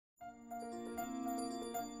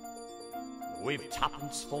With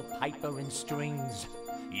tuppence for paper and strings,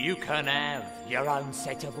 you can have your own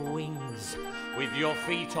set of wings. With your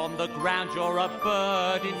feet on the ground, you're a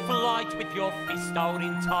bird in flight, with your fist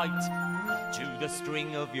holding tight to the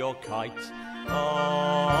string of your kite. Oh,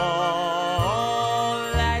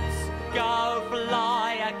 let's go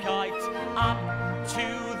fly a kite up to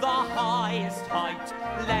the highest height.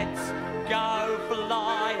 Let's go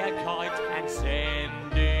fly a kite and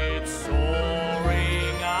send it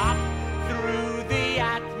soaring up through the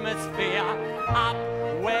atmosphere, up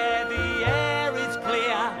where the air is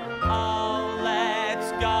clear. Oh,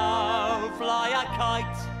 let's go fly a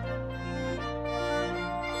kite.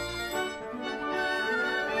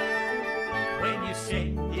 When you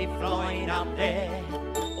see it flying up there,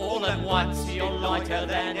 all at once you're lighter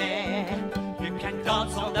than air. You can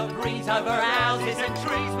dance on the breeze over houses and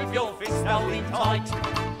trees with your fist holding tight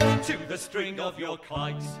to the string of your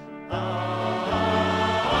kite. Oh.